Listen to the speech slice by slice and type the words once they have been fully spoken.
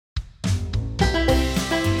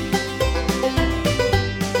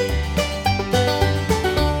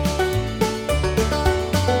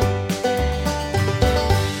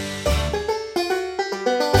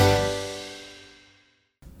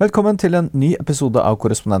Velkommen til en ny episode av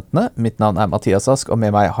Korrespondentene. Mitt navn Mathias Ask, og med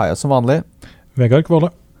meg har jeg som vanlig Vegard Kvåle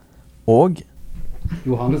og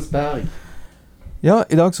Johannes Berg. Ja,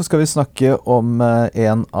 i dag så skal vi snakke om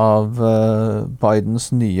en av Bidens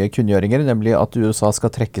nye kunngjøringer, nemlig at USA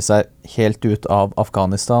skal trekke seg helt ut av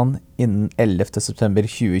Afghanistan innen 11. september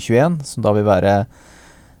 2021, som da vil være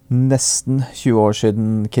nesten 20 år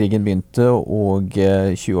siden krigen begynte, og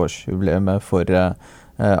 20-årsjubileet for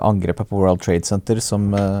angrepet på World Trade Center,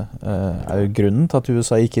 som jo grunnen til at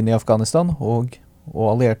USA gikk inn i Afghanistan, og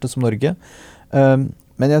allierte som Norge.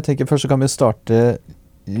 Men jeg tenker først så kan vi starte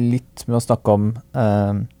litt med å snakke om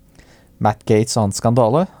Matt Gaetz og hans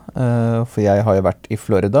skandale, for jeg har jo vært i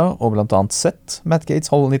Florida og blant annet sett Matt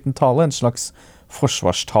Gaetz holde en liten tale, en slags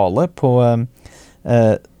forsvarstale på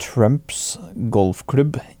Trumps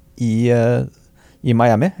golfklubb i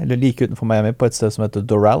Miami, eller like utenfor Miami, på et sted som heter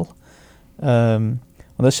Doral.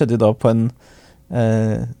 Og det skjedde jo da på en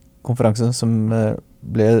konferanse som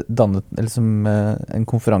ble dannet, eller som en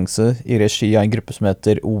konferanse i regi av en gruppe som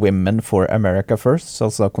heter Women for America First,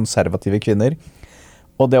 altså konservative kvinner.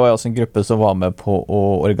 Og det var jo også en gruppe som var med på å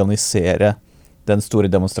organisere den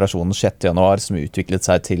store demonstrasjonen 6. januar, som utviklet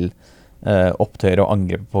seg til opptøyer og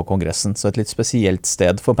angrep på kongressen. Så et litt spesielt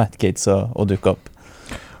sted for Matt Gaetz å dukke opp.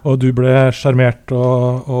 Og du ble skjermert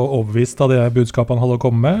og overbevist av det budskapet han hadde å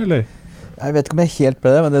komme med, eller? Jeg vet ikke om jeg helt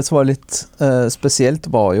ble det, men det som var litt spesielt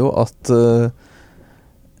var jo at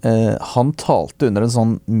han talte under en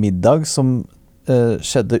sånn middag som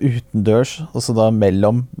skjedde utendørs, altså da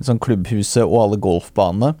mellom sånn klubbhuset og alle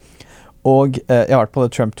golfbanene. Og jeg har vært på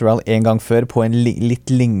det Trump Doral en gang før på en litt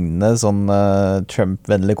lignende sånn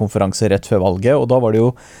Trump-vennlig konferanse rett før valget, og da var det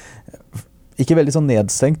jo ikke veldig sånn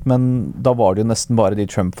nedstengt, men da var det jo nesten bare de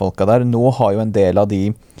Trump-folka der. Nå har jo en del av de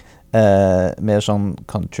mer sånn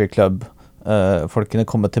country club folkene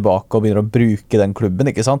kommet tilbake og begynner å bruke den klubben,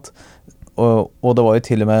 ikke sant? Og det var jo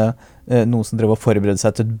til og med noen som drev og forberedte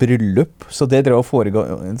seg til et bryllup, så det drev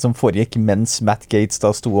som foregikk mens Matt Gaetz da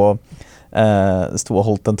sto og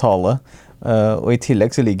holdt en tale. Og i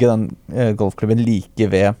tillegg så ligger den golfklubben like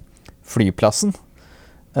ved flyplassen.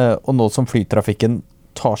 Og nå som flytrafikken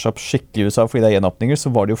tar seg opp skikkelig i USA fordi det er gjenåpninger, så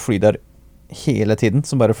var det jo fly der hele tiden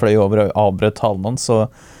som bare fløy over og avbrøt talen hans, så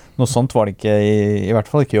noe sånt var det ikke, i hvert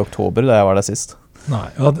fall ikke i oktober da jeg var der sist. Nei,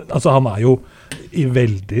 altså han jo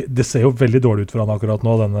det ser jo veldig dårlig ut for han akkurat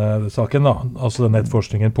nå, denne saken da. Altså denne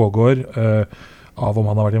etterforskningen pågår av om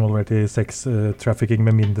han har vært involvert i sex-trafficking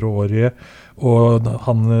med mindreårige, og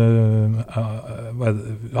han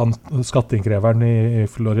skatteinnkreveren i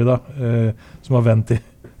Florida, som har vendt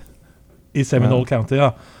i Seminole County,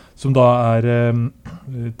 ja, som da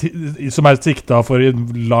som sikta for en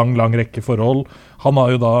lang rekke forhold. Han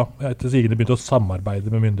har jo da etter sigende begynt å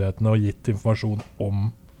samarbeide med myndighetene og gitt informasjon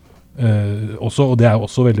om også, og det jo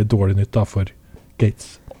også veldig dårlig nytt da for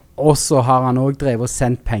Gaetz. Og så har han også drevet og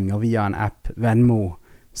sendt penger via en app, Venmo,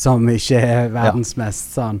 som ikke verdens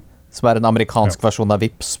mest sånn. Som en amerikansk versjon av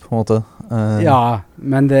Vips, på en måte. Ja,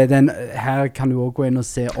 men her kan du også gå inn og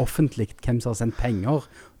se offentlig hvem som har sendt penger,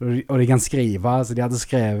 og de kan skrive, altså de hadde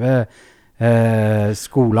skrevet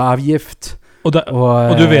skoleavgift. Og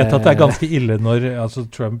du vet at det ganske ille når altså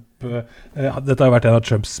Trump, dette har jo vært en av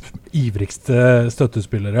Trumps ivrigste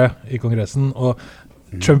støttespillere i kongressen, og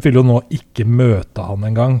Trump vil jo nå ikke møte han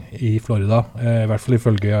en gang i Florida, i hvert fall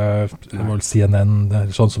ifølge CNN,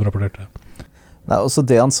 sånn som rapporterte. Nei, også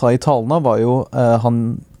det han sa i talene var jo,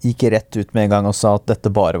 han gikk rett ut med en gang og sa at dette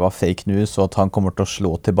bare var fake news, og at han kommer til å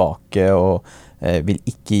slå tilbake og vil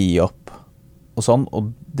ikke gi opp og sånn,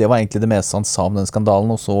 og det var egentlig det meste han sa om den skandalen,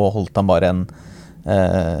 og så holdt han bare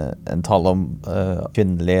en tale om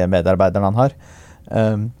kvinnelige medarbeiderne han har.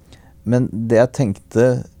 Men det jeg tenkte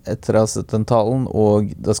etter å ha sett den talen,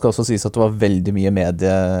 og det skal også sies at det var veldig mye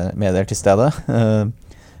medier til stede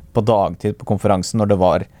på dagtid på konferansen, når det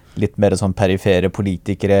var litt mer sånn perifere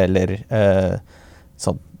politikere eller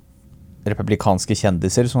sånn republikanske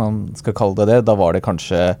kjendiser, som man skal kalle det. Da var det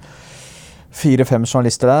kanskje 4-5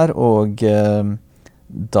 journalister der, og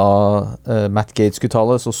da Matt Gaetz skulle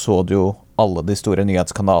tale, så du jo alle de store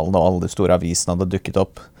nyhetskanalene og alle de store avisene hadde dukket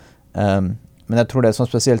opp. Men jeg tror det som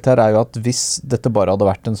er spesielt her jo at hvis dette bare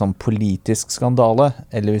hadde vært en sånn politisk skandale,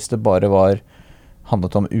 eller hvis det bare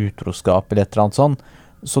handlet om utroskap eller et eller annet sånn,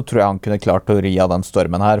 så tror jeg han kunne klart å ri av den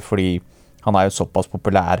stormen her, fordi han jo såpass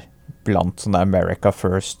populær blant sånne America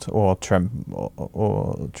First og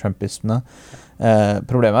Trumpistene.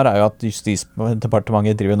 Problemet jo at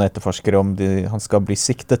Justisdepartementet driver og etterforsker om han skal bli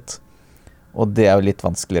siktet, og det jo litt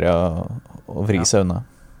vanskeligere å vri seg unna.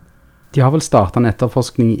 De har vel startet en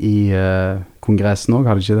etterforskning i kongressen også,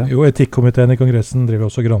 har de ikke det? Jo, etikkomiteen i kongressen driver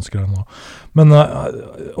også og gransker det nå. Men,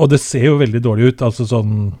 og det ser jo veldig dårlig ut, altså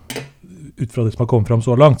sånn, ut fra det som har kommet frem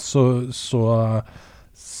så langt, så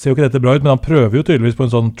ser jo ikke dette bra ut, men han prøver jo tydeligvis på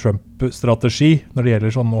en sånn Trump-strategi når det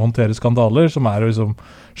gjelder sånn å håndtere skandaler, som å liksom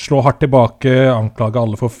slå hardt tilbake, anklage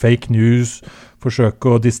alle for fake news, forsøke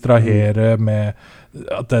å distrahere med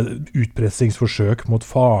at det utpressingsforsøk mot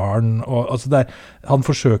faren, og altså han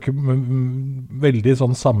forsøker veldig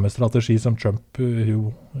sånn samme strategi som Trump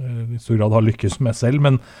jo i stor grad har lykkes med selv,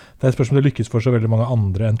 men det spørsmål om det lykkes for så veldig mange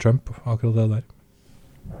andre enn Trump, akkurat det der.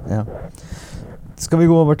 Ja. Skal vi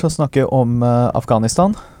gå over til å snakke om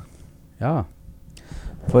Afghanistan? Ja.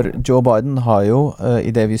 For Joe Biden har jo,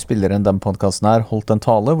 i det vi spiller inn den podcasten her, holdt en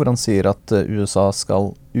tale hvor han sier at USA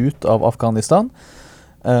skal ut av Afghanistan.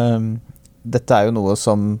 Dette jo noe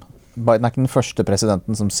som Biden ikke den første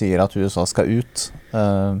presidenten som sier at USA skal ut.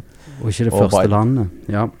 Og ikke det første landet,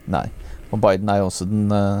 ja. Nei, og Biden jo også den...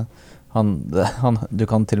 du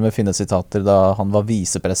kan til og med finne sitater da han var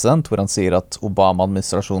visepresident, hvor han sier at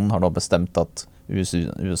Obama-administrasjonen har nå bestemt at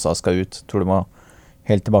USA skal ut. Tror du må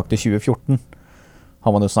helt tilbake til 2014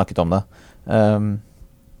 har man jo snakket om det.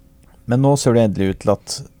 Men nå ser det endelig ut til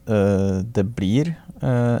at det blir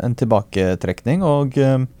en tilbaketrekning, og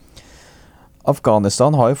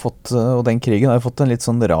Afghanistan har jo fått, og den krigen har jo fått en litt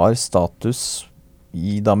sånn rar status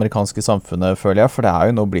i det amerikanske samfunnet, føler jeg, for det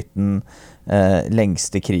jo nå blitt den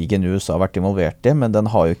lengste krigen USA har vært involvert i, men den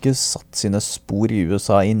har jo ikke satt sine spor i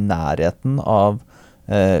USA i nærheten av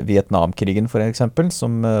Vietnamkrigen for eksempel,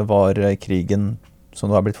 som var krigen som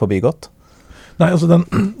nå har blitt forbigått. Nei, altså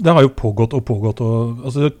det har jo pågått, og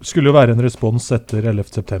altså det skulle jo være en respons etter 11.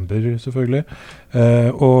 september, selvfølgelig,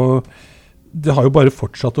 og det har jo bare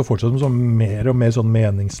fortsatt med sånn mer og mer sånn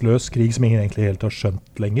meningsløs krig som ingen egentlig helt har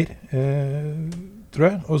skjønt lenger, tror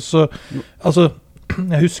jeg. Og så, altså,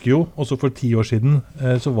 jeg husker jo, også for 10 år siden,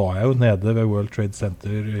 så var jeg jo nede ved World Trade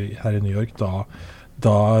Center her i New York,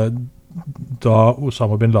 da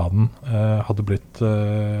Osama bin Laden hadde blitt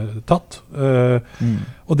tatt.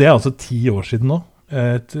 Og det altså 10 år siden nå.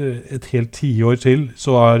 Et helt 10 år til,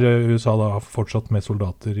 så har USA da fortsatt med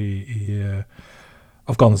soldater i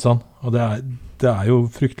Afghanistan, og det jo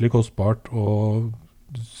fryktelig kostbart, og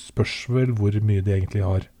spørs vel hvor mye de egentlig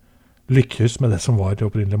har lykkes med det som var det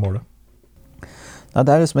opprinnelige målet. Nei,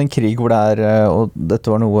 det liksom en krig hvor det og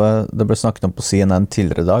dette var noe det ble snakket om på CNN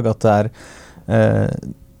tidligere i dag, at det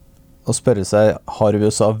å spørre seg, har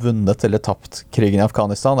USA vunnet eller tapt krigen i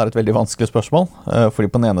Afghanistan, et veldig vanskelig spørsmål, fordi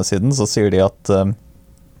på den ene siden så sier de at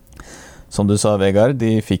som du sa, Vegard,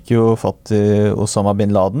 de fikk jo fatt i Osama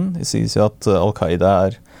bin Laden. De sier jo at Al-Qaida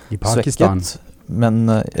i Pakistan. Svekket. Men,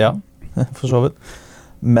 ja, for så vidt.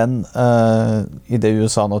 Men i det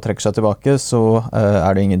USA nå trekker seg tilbake, så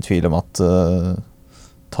det ingen tvil om at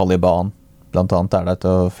Taliban blant annet der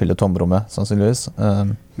til å fylle tomrommet, sannsynligvis.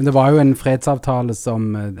 Men det var jo en fredsavtale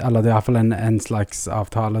eller det i hvert fall en slags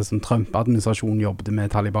avtale som Trump-administrasjonen jobbet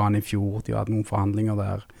med Taliban i fjor. De hadde noen forhandlinger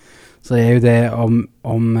der. Så det jo det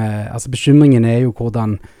altså bekymringen jo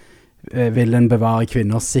hvordan vil en bevare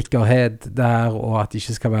kvinners sikkerhet der, og at det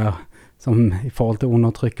ikke skal være som i forhold til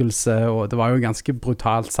undertrykkelse, og det var jo et ganske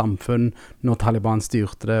brutalt samfunn når Taliban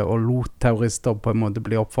styrte det, og lot terrorister på en måte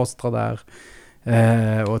bli oppfostret der,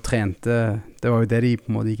 og trente. Det var jo det de på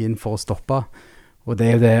en måte gikk inn for å stoppe, og det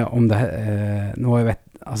jo det om det, nå jeg vet,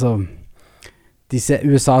 altså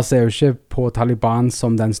USA ser jo ikke på Taliban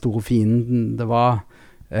som den store fienden det var,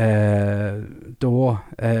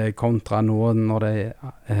 kontra nå når det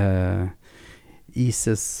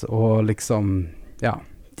ISIS og liksom ja,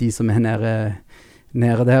 de som nede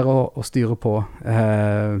der og styrer på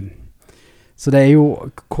så det jo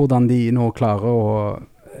hvordan de nå klarer å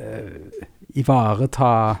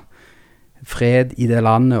ivareta fred i det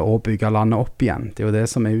landet og bygge landet opp igjen, det jo det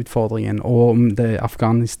som utfordringen, og om det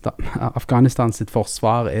Afghanistan sitt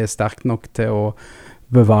forsvar sterkt nok til å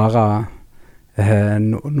bevare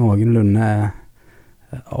noenlunde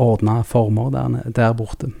ordnet former der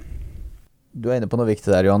borte. Du inne på noe viktig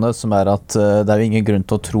der, Johannes, som at det jo ingen grunn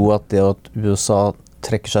til å tro at det at USA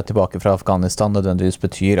trekker seg tilbake fra Afghanistan nødvendigvis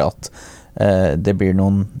betyr at det blir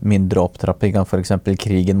noen mindre opptrapping av for eksempel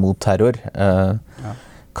krigen mot terror. Ja.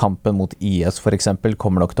 Kampen mot IS for eksempel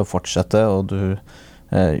kommer nok til å fortsette, og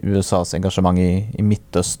USAs engasjement i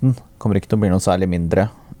Midtøsten kommer ikke til å bli noe særlig mindre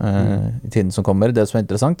i tiden som kommer. Det som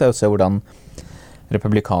interessant å se hvordan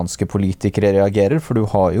republikanske politikere reagerer, for du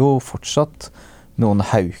har jo fortsatt noen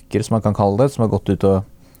hauker, som man kan kalle det, som har gått ut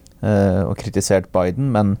og kritisert Biden,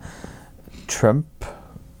 men Trump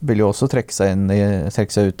vil jo også trekke seg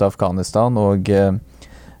ut av Afghanistan, og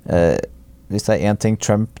hvis det en ting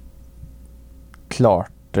Trump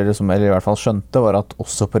klarte, eller i hvert fall skjønte, var at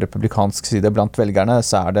også på republikansk side blant velgerne,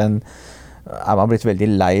 så er man blitt veldig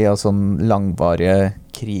lei av sånn langvarige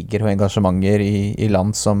kriger og engasjementer i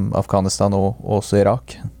land som Afghanistan og også Irak.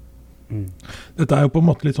 Dette jo på en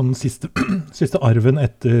måte litt sånn siste arven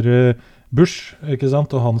etter Bush, ikke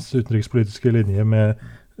sant? Og hans utenrikspolitiske linje med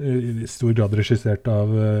i stor grad regissert av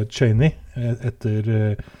Cheney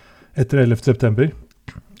etter 11. september.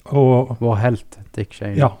 Og vår helt, Dick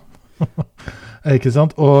Cheney. Ja, ikke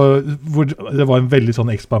sant? Og det var en veldig sånn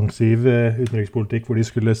ekspansiv utenrikspolitikk hvor de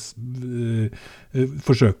skulle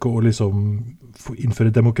forsøke å liksom innføre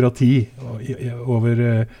demokrati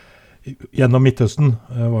gjennom Midtøsten.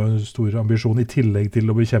 Det var jo en stor ambisjon i tillegg til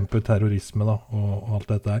å bekjempe terrorisme da, og alt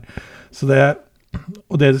dette her. Så det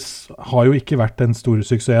har jo ikke vært den store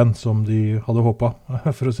suksessen som de hadde håpet,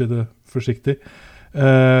 for å si det forsiktig.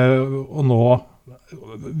 Og nå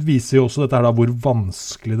viser jo også dette her da, hvor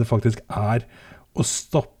vanskelig det faktisk å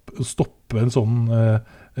stoppe en sånn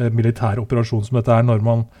militær operasjon som dette når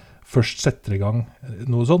man først setter i gang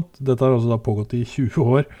noe sånt. Dette har også da pågått i 20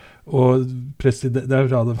 år, og det da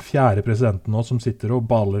den 4. presidenten nå som sitter og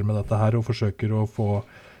baler med dette her og forsøker å få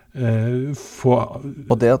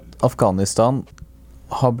Og det at Afghanistan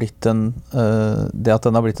har blitt det at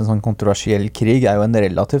den har blitt en sånn kontroversiell krig jo en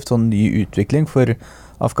relativt sånn ny utvikling, for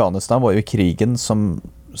Afghanistan var jo krigen som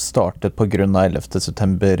startet på grunn av 11.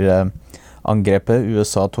 september-angrepet.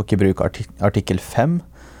 USA tok i bruk artikkel 5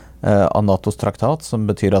 av NATOs traktat, som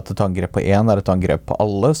betyr at et angrep på en et angrep på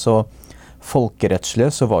alle, så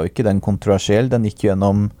folkerettslig så var jo ikke den kontroversiell. Den gikk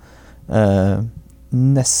gjennom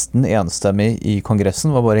nesten enstemmig i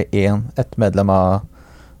Kongressen. Det var bare ett medlem av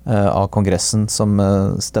Kongressen som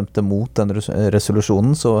stemte mot den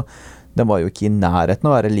resolusjonen, så den var jo ikke i nærheten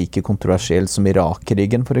å være like kontroversiell som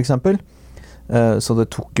Irak-krigen for eksempel. Så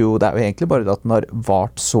det jo egentlig bare det at den har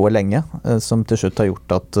vart så lenge, som til slutt har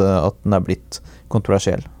gjort at den blitt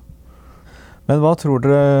kontroversiell. Men hva tror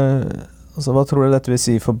dere dette vil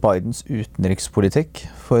si for Bidens utenrikspolitikk?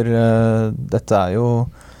 For dette jo,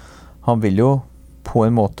 han vil jo på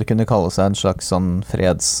en måte kunne kalle seg en slags sånn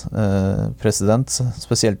fredspresident,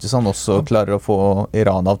 spesielt hvis han også klarer å få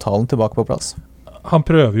Iran-avtalen tilbake på plass. Han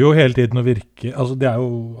prøver jo hele tiden å virke, altså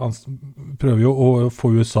han prøver jo å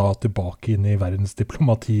få USA tilbake inn i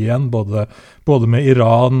verdensdiplomati igjen, både med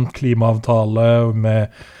Iran, klimaavtale,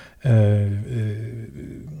 med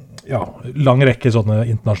lang rekke sånne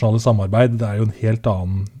internasjonale samarbeid. Det jo en helt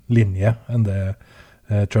annen linje enn det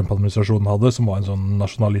Trump-administrasjonen hadde, som var en sånn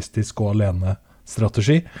nasjonalistisk og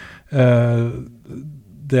alene-strategi.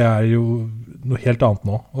 Det jo noe helt annet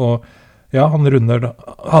nå, og ja, han runder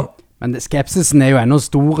Men skepsisen jo enda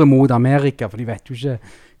store mot Amerika, for de vet jo ikke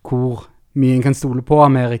hvor mye en kan stole på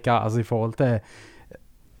Amerika, altså i forhold til...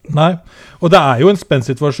 Nei, og det jo en spent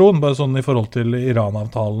situasjon, bare sånn i forhold til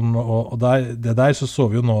Iran-avtalen, og det der så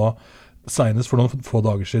vi jo nå, senest for noen få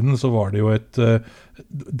dager siden, så var det jo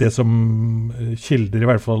det som kilder i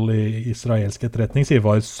hvert fall i israelsk etterretning sier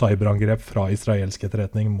var cyberangrep fra israelsk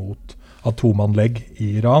etterretning mot atomanlegg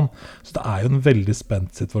i Iran. Så det jo en veldig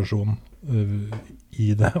spent situasjon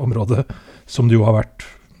i det området, som det jo har vært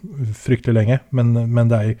fryktelig lenge, men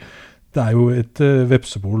det jo et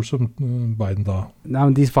vepsebol som Biden da... Nei,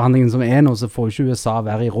 men de forhandlingene som nå, så får ikke USA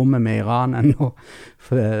være i rommet med Iran ennå.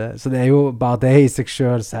 Så det jo bare det i seg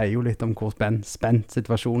selv sier jo litt om hvor spent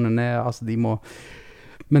situasjonen altså de må...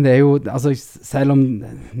 Men det jo, altså selv om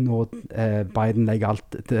nå Biden legger alt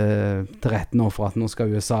til rette nå for at nå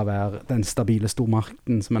skal USA være den stabile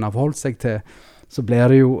stormakten som en har forholdt seg til, så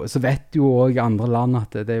så vet jo også andre land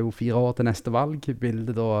at det jo 4 år til neste valg. Vil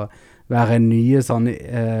det da være en ny sånn,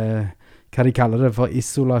 hva de kaller det for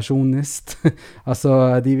isolasjonist?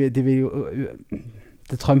 Altså, de vil jo,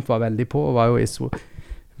 det Trump var veldig på, var jo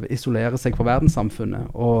isolere seg fra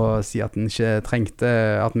verdenssamfunnet og si at den ikke trengte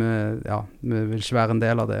at vi vil ikke være en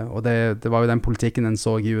del av det. Og det var jo den politikken den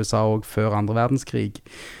så i USA også før andre verdenskrig.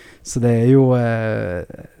 Så det jo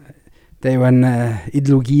en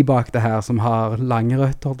ideologi bak det her som har lange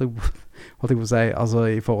røtter, holdt jeg på å si, altså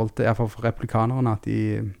i forhold til, i hvert fall for replikanerne, at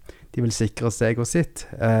de vil sikre seg og sitt.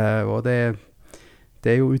 Og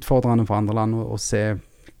det jo utfordrende for andre land å se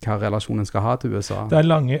hva relasjonen skal ha til USA. Det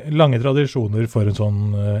lange tradisjoner for en sånn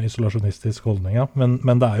isolasjonistisk holdning, ja.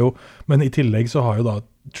 Men i tillegg så har jo da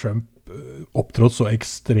Trump opptrådt så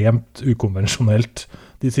ekstremt ukonvensjonelt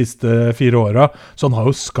de siste 4 årene, så han har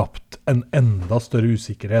jo skapt en enda større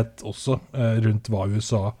usikkerhet også rundt hva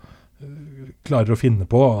USA klarer å finne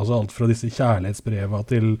på, altså alt fra disse kjærlighetsbrevene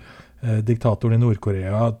til diktatoren i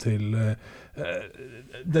Nord-Korea til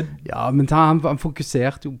Ja, men han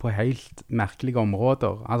fokuserte jo på helt merkelige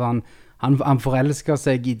områder. Altså han forelsker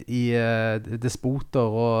seg i despoter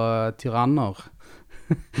og tyranner.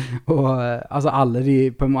 Og altså alle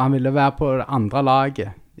han ville være på det andre laget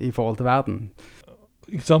i forhold til verden.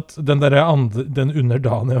 Ikke sant? Den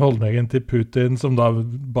underdanige holdningen til Putin, som da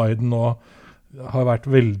Biden nå har vært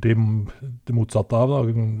veldig det motsatte av, da,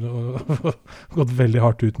 gått veldig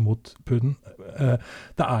hardt ut mot Putin.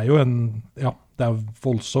 Det er jo det er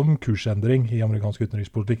voldsom kursendring i amerikansk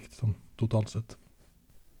utenrikspolitikk, sånn totalt sett.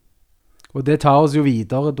 Og det tar oss jo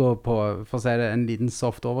videre da på, for å si det, en liten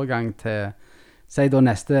soft overgang til, si da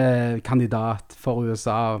neste kandidat for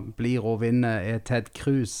USA blir og vinner Ted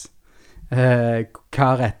Cruz. Hva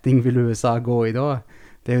retning vil USA gå i da?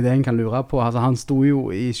 Det er jo det en kan lure på. Altså, han sto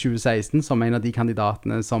jo i 2016 som en av de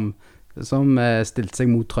kandidatene som stilte seg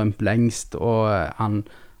mot Trump lengst, og han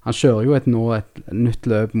kjører jo et nytt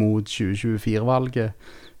løp mot 2024-valget.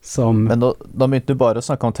 Men da begynte du bare å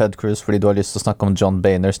snakke om Ted Cruz fordi du har lyst til å snakke om John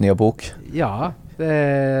Boehners nye bok. Ja,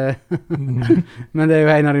 men det er jo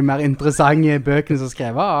en av de mer interessante bøkene som er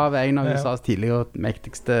skrevet av en av USAs tidligere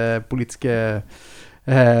mektigste politiske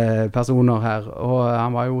personer her. Og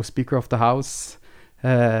han var jo Speaker of the House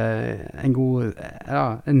en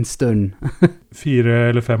stund. 4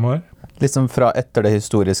 eller 5 år? Liksom fra etter det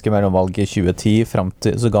historiske mellomvalget i 2010 frem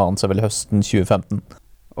til, så ga han seg vel høsten 2015.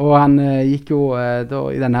 Og han gikk jo da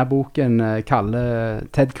i denne boken kaller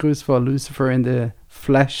Ted Cruz for Lucifer in the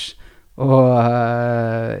Flesh, og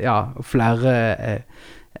flere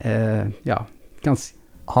ganske.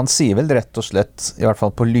 Han sier vel rett og slett, i hvert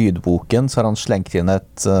fall på lydboken, så har han slengt inn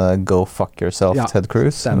et Go fuck yourself, Ted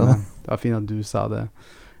Cruz. Stemmer. Det var fint at du sa det.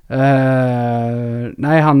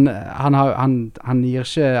 Nei, han gir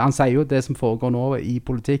ikke, han sier jo det som foregår nå i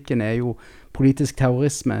politikken er jo politisk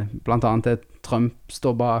terrorisme, blant annet det Trump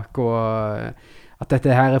står bak, og at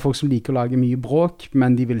dette her er folk som liker å lage mye bråk,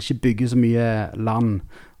 men de vil ikke bygge så mye land,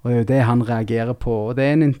 og det er jo det han reagerer på, og det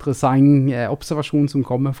er en interessant observasjon som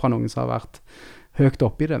kommer fra noen som har vært høyt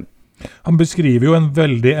oppe i det. Han beskriver jo en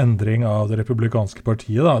veldig endring av det republikanske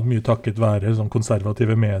partiet, da, mye takket være som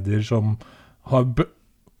konservative medier som har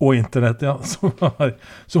og internett,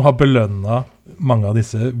 som har belønnet mange av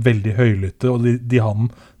disse veldig høylytte, og de han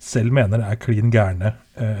selv mener er klin gærne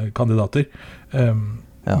kandidater.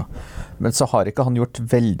 Ja, men så har ikke han gjort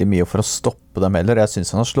veldig mye for å stoppe dem heller. Jeg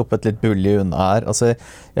synes han har sluppet litt bullig unna her. Altså,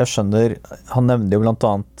 jeg skjønner, han nevner jo blant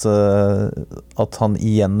annet at han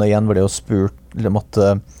igjen og igjen ble jo spurt, eller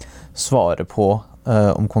måtte svare på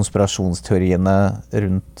om konspirasjonsteoriene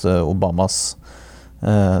rundt Obamas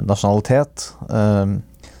nasjonalitet,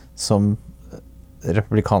 som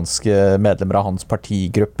republikanske medlemmer av hans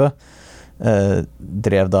partigruppe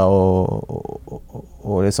drev da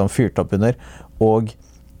og liksom fyrte opp under. Og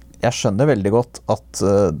jeg skjønner veldig godt at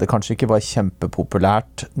det kanskje ikke var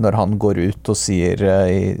kjempepopulært når han går ut og sier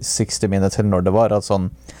i 60 Minutes eller når det var, at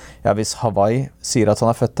sånn, ja, hvis Hawaii sier at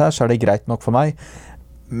han er født her, så er det greit nok for meg.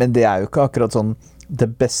 Men det er jo ikke akkurat sånn det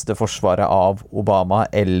beste forsvaret av Obama,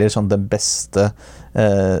 eller sånn den beste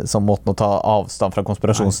sånn måten å ta avstand fra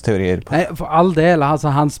konspirasjonsteorier på. Nei, for all del,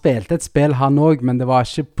 altså han spilte et spill han også, men det var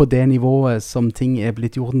ikke på det nivået som ting er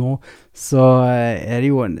blitt gjort nå. Så er det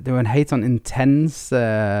jo en helt sånn intens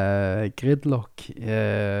gridlock.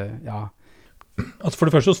 Ja. Altså for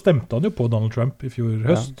det første så stemte han jo på Donald Trump i fjor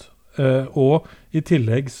høst, og i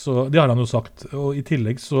tillegg så, det har han jo sagt, og i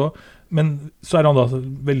tillegg så men så er han da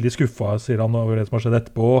veldig skuffet, sier han, over det som har skjedd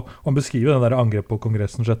etterpå, og han beskriver den der angrep på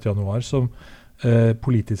Kongressen 6. januar som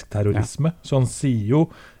politisk terrorisme. Så han sier jo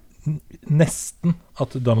nesten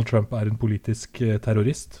at Donald Trump er en politisk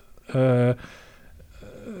terrorist.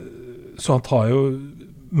 Så han tar jo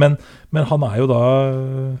men han er jo da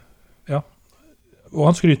og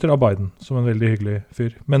han skryter av Biden som en veldig hyggelig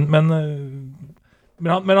fyr. Men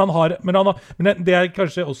det jeg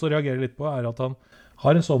kanskje også reagerer litt på er at han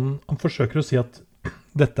har en sånn, han forsøker å si at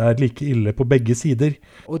dette er like ille på begge sider.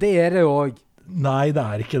 Og det er det også. Nei, det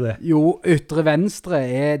er ikke det. Jo, ytre venstre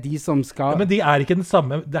er de som skal... Ja, men de er ikke den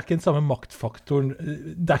samme, det er ikke den samme maktfaktoren,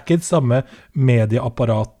 det er ikke den samme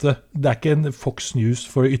medieapparatet, det er ikke en Fox News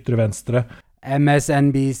for ytre venstre.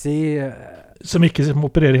 MSNBC... Som ikke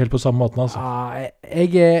opererer helt på samme måten, altså.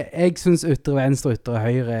 Jeg synes ytre venstre og ytre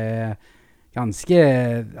høyre er ganske...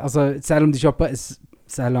 Altså, selv om de kjøper...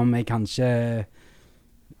 Selv om jeg kanskje...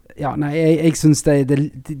 Ja, nei, jeg synes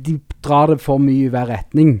de drar det for mye i hver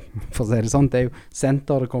retning, for å si det sånn. Det er jo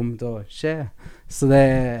senter det kommer til å skje. Så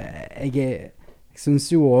jeg synes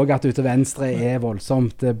jo også at ute venstre er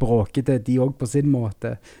voldsomt bråkete, de også på sin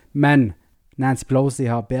måte. Men Nancy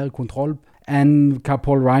Pelosi har bedre kontroll enn hva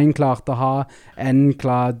Paul Ryan klarte å ha, enn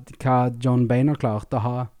hva John Boehner klarte å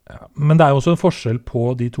ha. Men det jo også en forskjell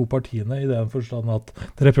på de to partiene i den forstand at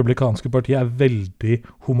det republikanske partiet veldig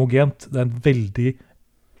homogent. Det en veldig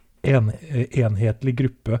enhetlig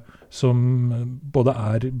gruppe som både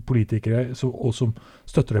politikere og som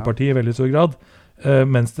støtter det partiet i veldig stor grad,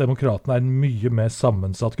 mens demokratene en mye mer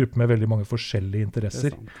sammensatt gruppe med veldig mange forskjellige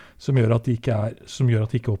interesser, som gjør at de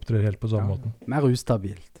ikke opptrer helt på samme måten. Mer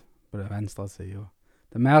ustabilt på det venstre siden.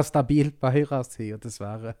 Det mer stabilt på høyre siden,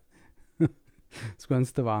 dessverre. Skulle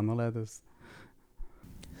ønske det var annerledes.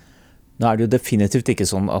 Nå det jo definitivt ikke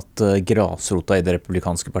sånn at grasrota i det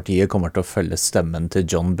republikanske partiet kommer til å følge stemmen til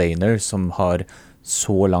John Boehner, som har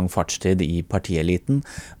så lang fartstid i partieliten,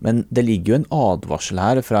 men det ligger jo en advarsel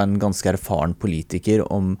her fra en ganske erfaren politiker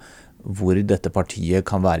om hvor dette partiet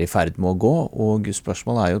kan være i ferd med å gå, og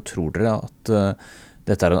spørsmålet jo, tror dere at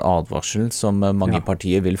dette en advarsel som mange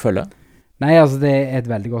partier vil følge? Nei, altså det et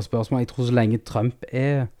veldig godt spørsmål. Jeg tror så lenge Trump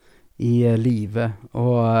i live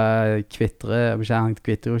og han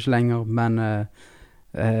kvitrer jo ikke lenger, men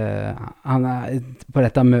han på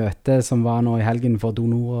dette møtet som var nå i helgen for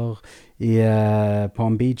donorer i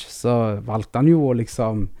Palm Beach, så valgte han jo å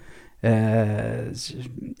liksom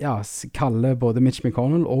kalle både Mitch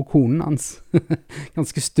McConnell og konen hans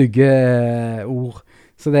ganske stygge ord.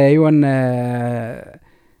 Så det jo en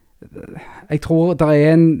jeg tror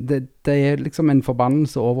det liksom en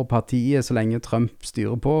forbannelse over partiet så lenge Trump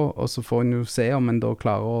styrer på, og så får en jo se om en da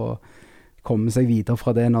klarer å komme seg videre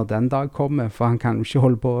fra det når den dag kommer, for han kan jo ikke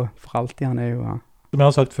holde på for alltid, han jo Som jeg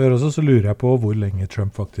har sagt før også, så lurer jeg på hvor lenge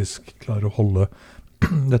Trump faktisk klarer å holde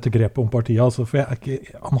dette grepet om partiet, altså, for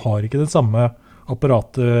han har ikke det samme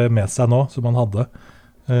apparatet med seg nå som han hadde.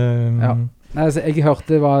 Altså, jeg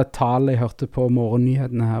hørte det var et tall jeg hørte på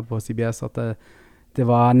morgennyhetene her på CBS, at det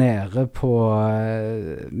var nede på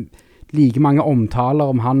like mange omtaler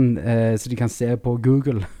om han så de kan se på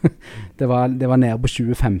Google. det var nede på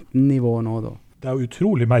 2015-nivå nå da. Det jo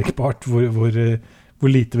utrolig merkbart hvor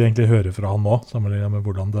lite vi egentlig hører fra han nå, sammenlignet med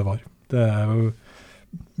hvordan det var. Det jo,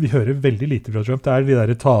 vi hører veldig lite fra Trump. Det de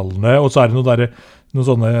der talene, og så det noen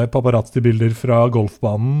sånne paparazzi-bilder fra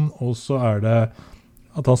golfbanen, og så det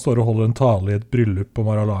at han står og holder en tale i et bryllup på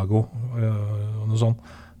Mar-a-Lago, og noe sånt.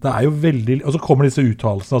 Det jo veldig, og så kommer disse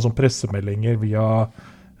uttalelsene, som pressemeldinger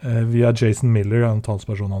via Jason Miller, en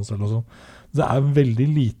talsperson hans eller noe sånt. Det veldig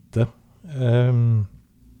lite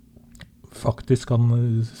faktisk han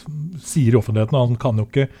sier i offentligheten, og han kan jo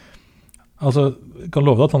ikke, altså, kan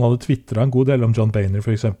love deg at han hadde twitteret en god del om John Boehner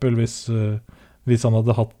for eksempel, hvis han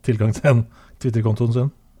hadde hatt tilgang til en Twitter-kontoen sin.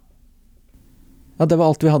 Ja, det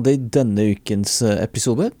var alt vi hadde i denne ukens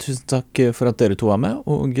episode. Tusen takk for at dere to var med,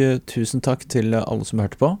 og tusen takk til alle som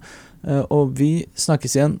hørte på. Og vi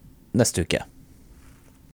snakkes igjen neste uke.